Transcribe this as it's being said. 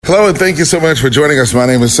Hello, and thank you so much for joining us. My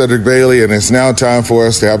name is Cedric Bailey, and it's now time for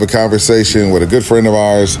us to have a conversation with a good friend of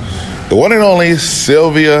ours, the one and only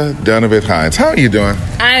Sylvia Dunovit-Hines. How are you doing?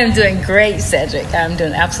 I am doing great, Cedric. I'm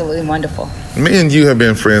doing absolutely wonderful. Me and you have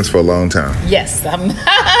been friends for a long time. Yes. I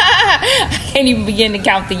can't even begin to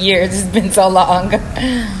count the years. It's been so long.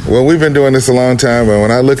 Well, we've been doing this a long time, and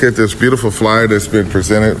when I look at this beautiful flyer that's been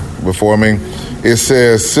presented before me, it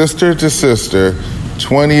says Sister to Sister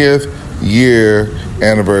 20th Year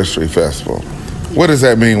Anniversary Festival. What does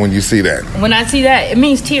that mean when you see that? When I see that, it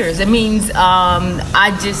means tears. It means I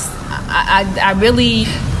really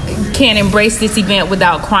can't embrace this event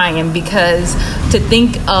without crying, because to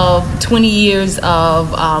think of 20 years of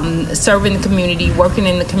serving the community, working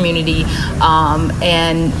in the community,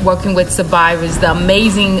 and working with survivors, the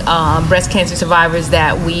amazing breast cancer survivors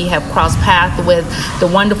that we have crossed paths with, the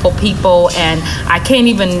wonderful people. And I can't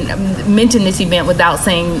even mention this event without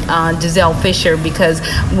saying Giselle Fisher, because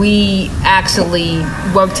we actually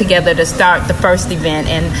worked together to start the first event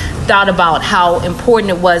and thought about how important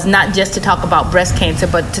it was not just to talk about breast cancer,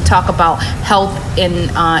 but to talk about health in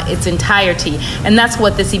its entirety. And that's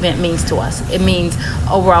what this event means to us. It means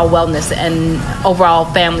overall wellness and overall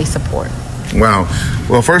family support. Wow.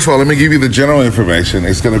 Well, first of all, let me give you the general information.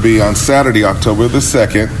 It's going to be on Saturday, October the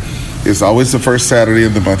 2nd. It's always the first Saturday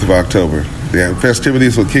of the month of October. The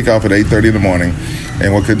festivities will kick off at 8:30 in the morning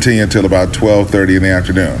and will continue until about 12:30 in the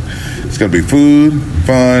afternoon. It's going to be food,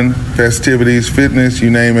 fun, festivities, fitness, you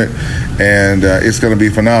name it, and it's going to be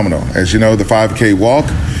phenomenal. As you know, the 5K walk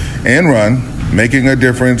and run, making a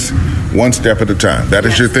difference one step at a time. That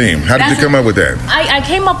is your theme. How did you come up with that? I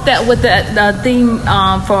came up with the theme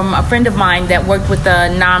from a friend of mine that worked with a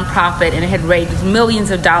nonprofit and had raised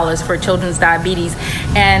millions of dollars for children's diabetes.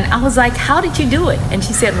 And I was like, how did you do it? And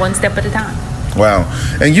she said, one step at a time. Wow.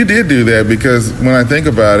 And you did do that, because when I think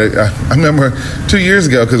about it, I remember 2 years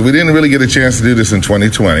ago, because we didn't really get a chance to do this in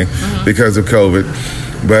 2020 because of COVID.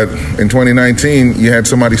 But in 2019, you had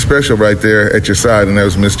somebody special right there at your side, and that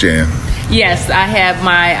was Miss Jan. Yes, I have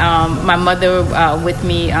my mother with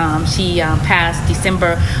me. She passed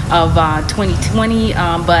December of 2020,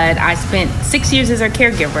 but I spent 6 years as her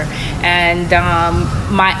caregiver. And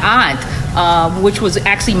my aunt, which was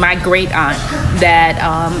actually my great aunt, that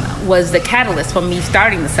was the catalyst for me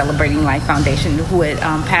starting the Celebrating Life Foundation, who had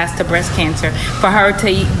passed to breast cancer. For her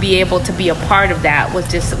to be able to be a part of that was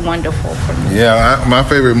just wonderful for me. Yeah, my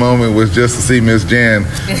favorite moment was just to see Miss Jan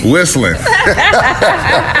whistling.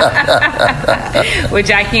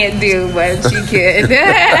 Which I can't do, but she could.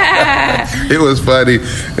 It was funny,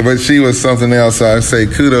 but she was something else. So I say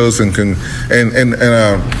kudos and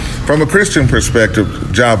from a Christian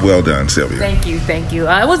perspective, job well done, Sylvia. Thank you.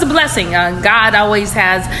 It was a blessing. God always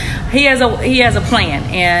has a plan,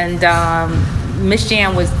 and Miss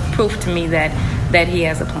Jan was proof to me that he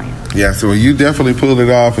has a plan. Yeah, so you definitely pulled it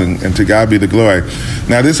off, and to God be the glory.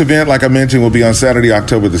 Now, this event, like I mentioned, will be on Saturday,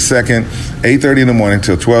 October the 2nd, 8:30 in the morning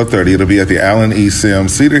till 12:30. It'll be at the Alan E.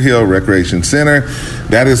 Sims Cedar Hill Recreation Center.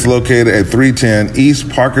 That is located at 310 East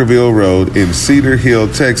Parkerville Road in Cedar Hill,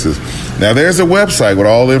 Texas. Now, there's a website with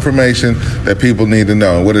all the information that people need to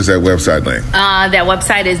know. What is that website link? That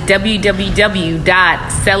website is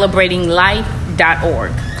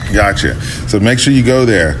www.celebratinglife.org. Gotcha. So make sure you go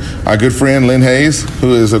there. Our good friend Lynn Hayes,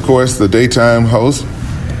 who is, of course, the daytime host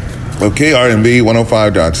of KRMB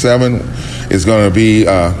 105.7, is going to be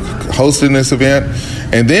hosting this event.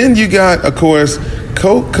 And then you got, of course,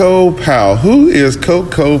 Coco Powell. Who is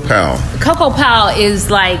Coco Powell? Coco Powell is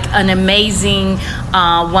like an amazing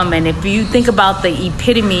woman. If you think about the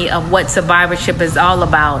epitome of what survivorship is all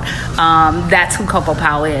about, that's who Coco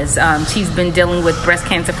Powell is. She's been dealing with breast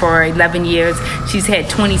cancer for 11 years. She's had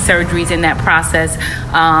 20 surgeries in that process,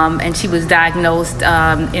 and she was diagnosed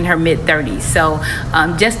in her mid-30s. So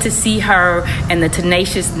just to see her and the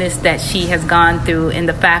tenaciousness that she has gone through, and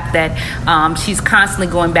the fact that she's constantly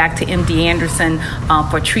going back to MD Anderson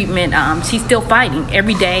for treatment, she's still fighting.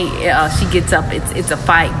 Every day she gets up, it's a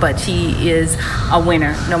fight, but she is a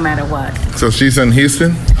winner no matter what. So she's in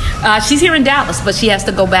Houston? She's here in Dallas, but she has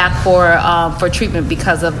to go back for treatment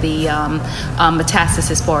because of the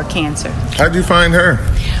metastasis for cancer. How'd you find her?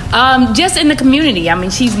 Just in the community. I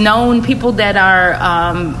mean, she's known people that are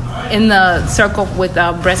in the circle with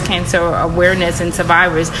breast cancer awareness and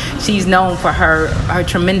survivors. She's known for her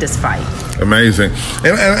tremendous fight. Amazing.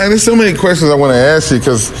 And there's so many questions I want to ask you,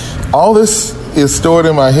 because all this is stored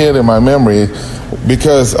in my head and my memory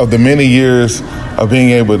because of the many years of being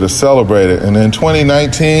able to celebrate it. And in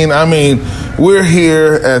 2019, I mean, we're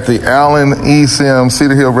here at the Allen E. Sims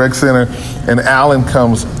Cedar Hill Rec Center, and Allen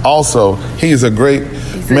comes also. He's a great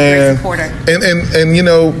man. Great supporter. And you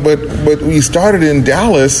know, but we started in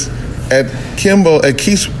Dallas at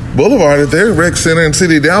Keys Boulevard at their rec center in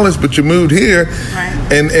City of Dallas, but you moved here.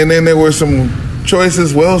 Right. And then there were some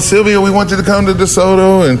choices. Well, Sylvia, we want you to come to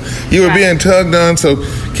DeSoto, and you were being tugged on. So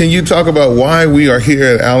can you talk about why we are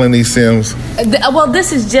here at Allen E. Sims? Well,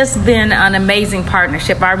 this has just been an amazing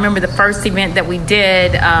partnership. I remember the first event that we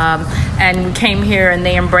did, and we came here and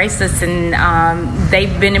they embraced us, and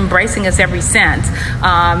they've been embracing us ever since.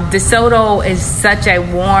 DeSoto is such a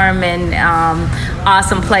warm and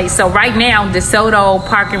awesome place. So right now, DeSoto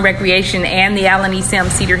Park and Recreation and the Allen E.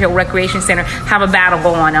 Sims Cedar Hill Recreation Center have a battle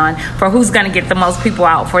going on for who's going to get the most people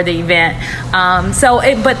out for the event.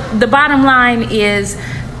 But the bottom line is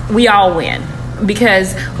we all win.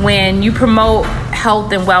 Because when you promote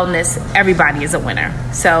health and wellness, everybody is a winner.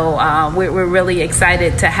 So we're really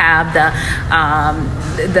excited to have the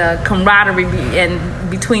camaraderie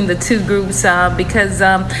between the two groups because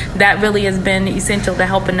that really has been essential to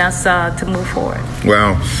helping us to move forward.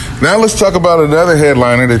 Wow. Now let's talk about another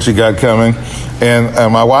headliner that you got coming. And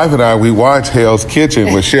my wife and I, we watch Hell's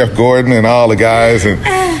Kitchen with Chef Gordon and all the guys. And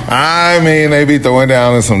I mean, they be throwing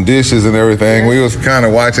down some dishes and everything. We was kind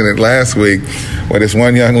of watching it last week where this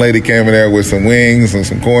one young lady came in there with some wings and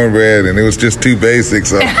some cornbread, and it was just too basic.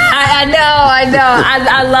 So I know.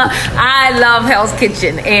 I love Hell's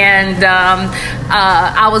Kitchen, and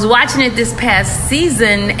I was watching it this past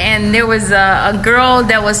season, and there was a girl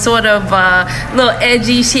that was sort of a little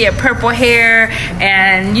edgy. She had purple hair,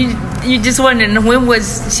 and you just wondering when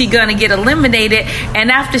was she gonna get eliminated. And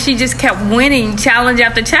after she just kept winning challenge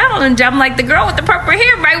after challenge, I'm like, the girl with the purple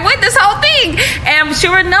hair might win this whole thing. And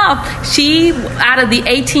sure enough, she, out of the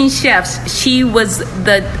 18 chefs, she was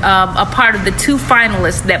a part of the 2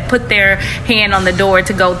 finalists that put their hand on the door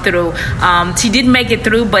to go through. She didn't make it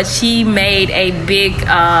through, but she made a big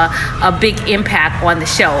impact on the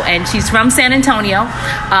show. And she's from San Antonio.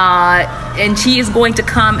 And she is going to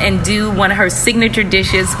come and do one of her signature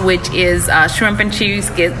dishes, which is shrimp and cheese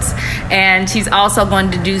skits. And she's also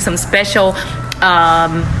going to do some special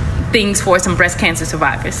things for some breast cancer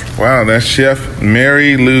survivors. Wow, that's Chef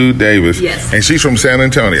Mary Lou Davis. Yes. And she's from San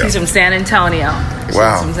Antonio. She's from San Antonio.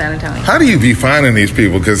 Wow. She's from San Antonio. How do you be finding these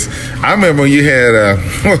people? Because I remember when you had,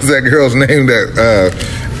 what was that girl's name?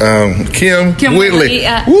 Kim Whitley.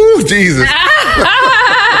 Woo, Jesus.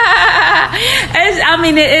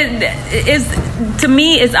 It's to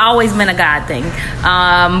me, it's always been a God thing.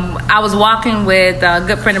 I was walking with a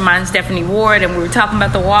good friend of mine, Stephanie Ward, and we were talking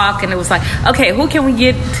about the walk, and it was like, okay, who can we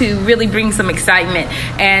get to really bring some excitement?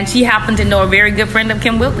 And she happened to know a very good friend of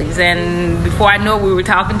Kim Whitley's, and before I knew it, we were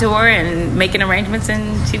talking to her and making arrangements,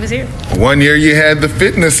 and she was here. One year you had the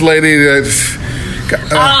fitness lady that's...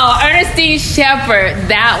 Ernestine Shepherd,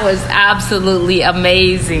 that was absolutely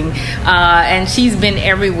amazing, and she's been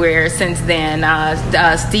everywhere since then.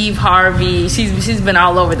 Steve Harvey, she's been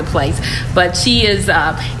all over the place, but she is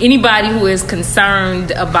anybody who is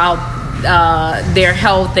concerned about their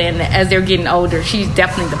health, and as they're getting older, she's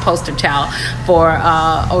definitely the poster child for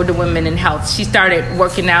older women in health. She started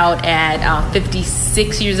working out at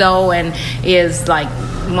 56 years old and is like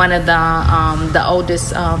one of the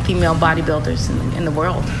oldest female bodybuilders in the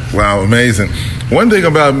world. Wow, amazing. One thing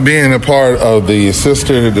about being a part of the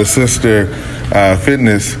sister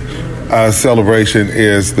fitness celebration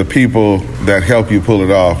is the people that help you pull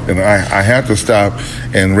it off. And I have to stop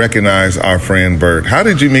and recognize our friend Bert. How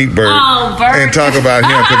did you meet Bert? Oh, Bert. And talk about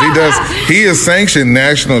him, because he is sanctioned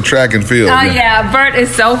national track and field. Oh, yeah, Bert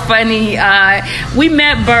is so funny. We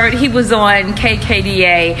met Bert. He was on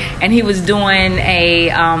KKDA, and he was doing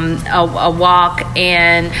a walk,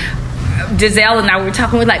 and Giselle and I were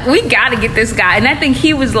talking, we're like, we got to get this guy. And I think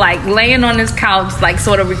he was like laying on his couch, like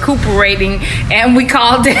sort of recuperating, and we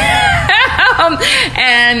called him.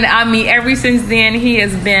 And I mean, ever since then, he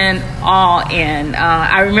has been all in.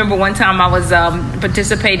 I remember one time I was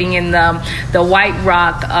participating in the White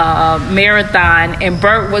Rock marathon, and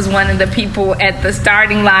Bert was one of the people at the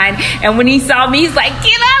starting line. And when he saw me, he's like,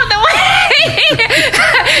 get out of the way.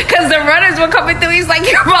 Because the runners were coming through. He's like,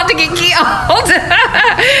 you're about to get killed.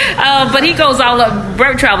 But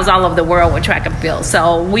Bert travels all over the world with track and field.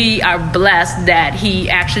 So we are blessed that he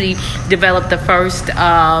actually developed the first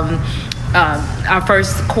our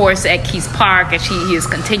first course at Keys Park, and he has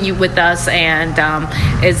continued with us and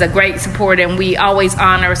is a great supporter. And we always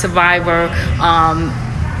honor a survivor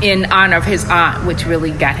in honor of his aunt, which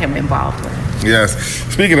really got him involved with it. Yes.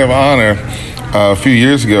 Speaking of honor, a few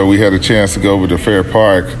years ago, we had a chance to go over to Fair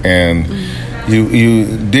Park, and you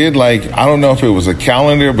did, like, I don't know if it was a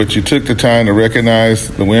calendar, but you took the time to recognize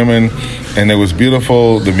the women, and it was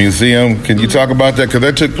beautiful, the museum. Can you talk about that? Because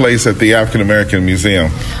that took place at the African American Museum.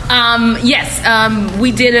 Yes,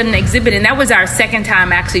 we did an exhibit, and that was our second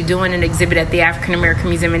time actually doing an exhibit at the African American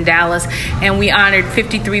Museum in Dallas, and we honored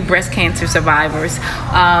 53 breast cancer survivors,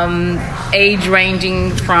 age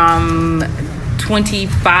ranging from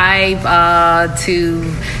 25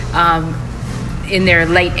 to in their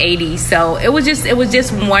late 80s. So it was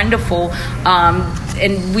just wonderful.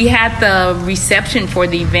 And we had the reception for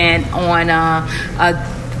the event on a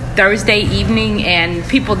Thursday evening, and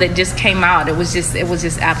people that just came out, it was just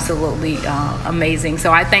absolutely amazing.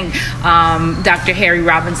 So I thank Dr. Harry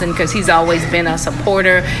Robinson, because he's always been a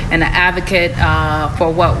supporter and an advocate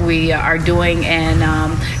for what we are doing, and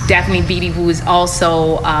Daphne Beatty, who is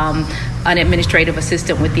also an administrative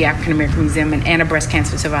assistant with the African American Museum and a breast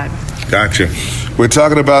cancer survivor. Gotcha. We're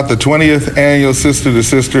talking about the 20th annual Sister to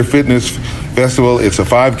Sister Fitness Festival. It's a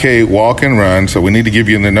 5K walk and run, so we need to give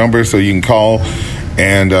you the number so you can call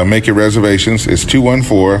and make your reservations. It's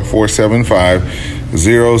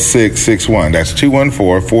 214-475-0661. That's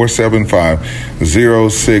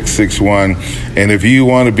 214-475-0661. And if you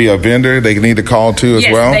want to be a vendor, they need to call too as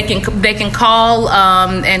well? Yes, they can call,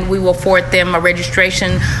 and we will forward them a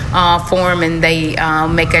registration form, and they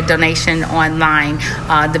make a donation online.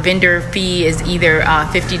 The vendor fee is either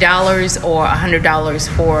 $50 or $100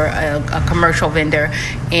 for a commercial vendor.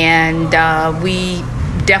 And we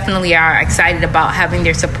definitely are excited about having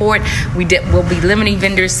their support. We'll be limiting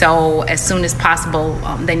vendors, so as soon as possible,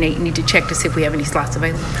 they need to check to see if we have any slots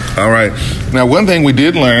available. All right. Now, one thing we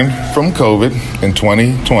did learn from COVID in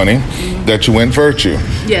 2020, that you went virtual.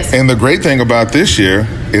 Yes. And the great thing about this year,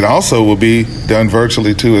 it also will be done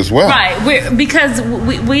virtually too as well. Right. Because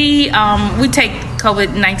we take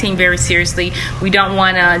COVID-19 very seriously. We don't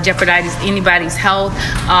want to jeopardize anybody's health.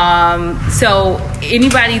 So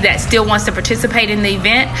anybody that still wants to participate in the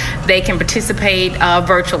event, they can participate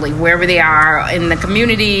virtually wherever they are in the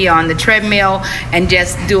community, on the treadmill, and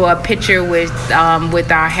just do a picture with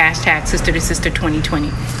our hashtag Sister to Sister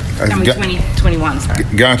 2020. 2021, sorry.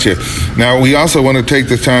 Gotcha. Now, we also want to take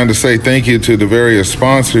this time to say thank you to the various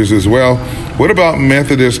sponsors as well. What about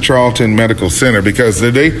Methodist Charlton Medical Center? Because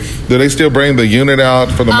do they still bring the unit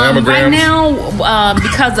out for the mammograms? Right now,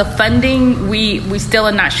 because of funding, we still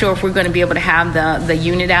are not sure if we're going to be able to have the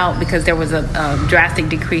unit out, because there was a drastic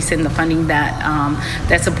decrease in the funding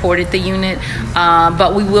that supported the unit.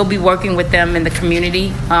 But we will be working with them in the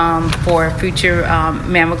community for future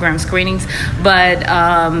mammogram screenings. But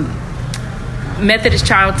Methodist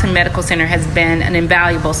Charlton Medical Center has been an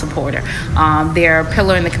invaluable supporter. They're a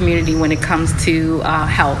pillar in the community when it comes to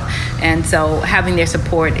health, and so having their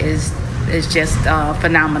support is just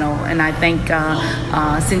phenomenal. And I thank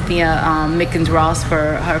Cynthia Mickens-Ross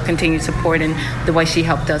for her continued support and the way she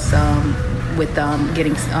helped us with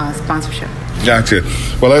getting sponsorship. Gotcha.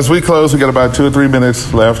 Well, as we close, we got about 2 or 3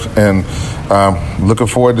 minutes left, and looking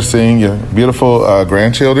forward to seeing your beautiful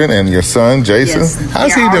grandchildren and your son, Jason. Yes.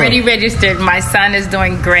 How's he doing? Already registered. My son is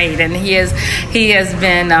doing great, and he has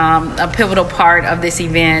been a pivotal part of this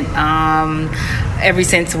event ever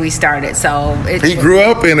since we started. So he grew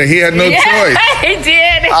up in it. He had no choice. He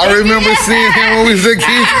did. I remember seeing him when we was at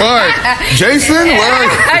Keith Park. Jason, where are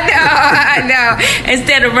you? I know.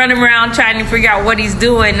 Instead of running around trying to figure out what he's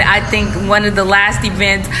doing, I think one of the last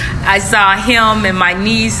events I saw him and my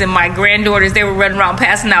niece and my granddaughters, they were running around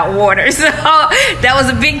passing out water. So that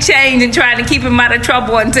was a big change in trying to keep him out of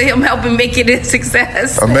trouble until him helping make it a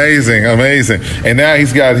success. Amazing. And now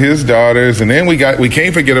he's got his daughters, and then we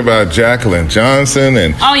can't forget about Jacqueline Johnson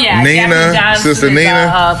and Nina, Johnson, Sister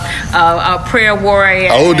Nina, a prayer warrior,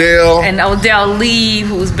 Odell Lee,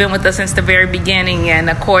 who's been with us since the very beginning, and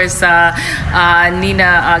of course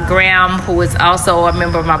Nina Graham, who is also a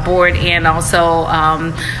member of my board and also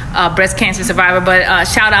a breast cancer survivor. But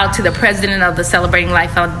shout out to the president of the Celebrating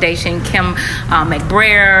Life Foundation, Kim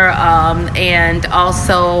McBrayer, and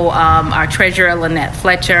also our treasurer, Lynette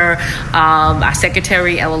Fletcher, our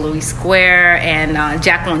secretary, Ella Louise Square, and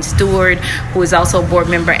Jacqueline Stewart, who is also a board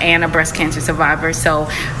member and a breast cancer survivor. So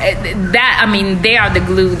they are the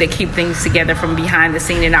glue that keep things together from behind the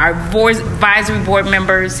scene. And our advisory board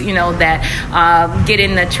members, that get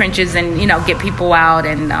in the trenches and, get people out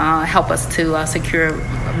and help us to secure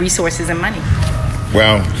resources and money.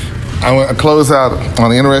 Well, I want to close out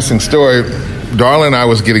on an interesting story. Darla and I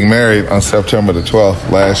was getting married on September the 12th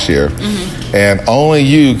last year. Mm-hmm. And only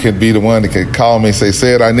you could be the one that could call me and say,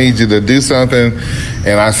 Sid, I need you to do something.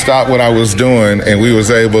 And I stopped what I was doing, and we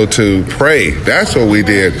was able to pray. That's what we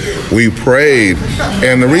did. We prayed.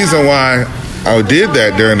 And the reason why I did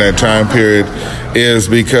that during that time period is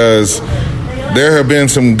because there have been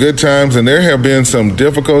some good times and there have been some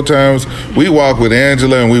difficult times. We walked with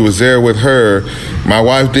Angela and we was there with her. My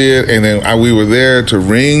wife did, and then we were there to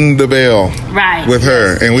ring the bell with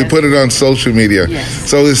her. And we put it on social media. Yes.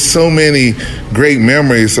 So there's so many great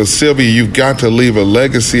memories. So Sylvia, you've got to leave a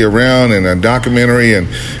legacy around and a documentary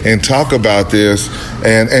and talk about this.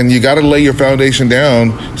 And you got to lay your foundation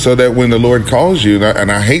down so that when the Lord calls you, and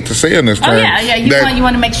I hate to say in this term. You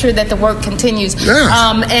want to make sure that the work continues. Yes.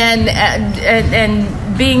 And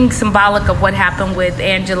being symbolic of what happened with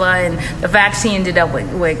Angela and the fact she ended up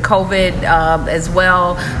with COVID as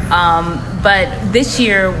well. But this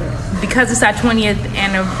year, because it's our 20th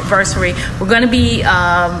anniversary, we're going to be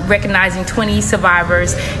recognizing 20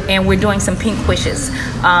 survivors, and we're doing some Pink Wishes.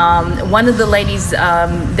 One of the ladies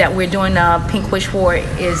that we're doing a Pink Wish for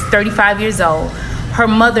is 35 years old. Her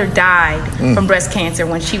mother died from breast cancer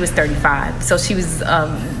when she was 35. So she was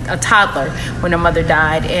a toddler when her mother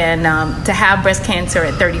died. And to have breast cancer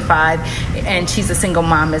at 35, and she's a single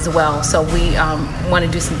mom as well. So we want to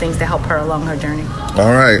do some things to help her along her journey.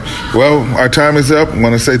 All right. Well, our time is up. I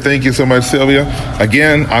want to say thank you so much, Sylvia.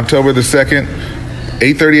 Again, October the 2nd,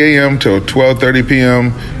 8:30 a.m. till 12:30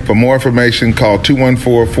 p.m. For more information, call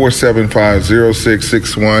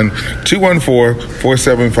 214-475-0661,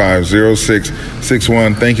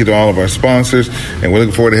 214-475-0661. Thank you to all of our sponsors, and we're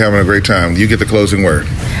looking forward to having a great time. You get the closing word.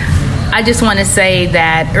 I just want to say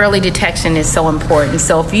that early detection is so important.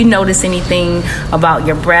 So if you notice anything about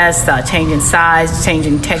your breast, changing size,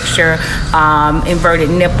 changing texture, inverted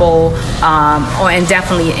nipple, and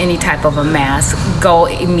definitely any type of a mass, go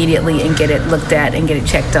immediately and get it looked at and get it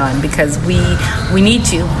checked on, because we need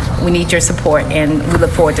you. We need your support, and we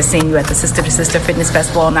look forward to seeing you at the Sister to Sister Fitness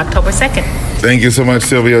Festival on October 2nd. Thank you so much,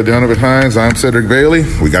 Sylvia Donovan Hines. I'm Cedric Bailey.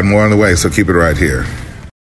 We got more on the way, so keep it right here.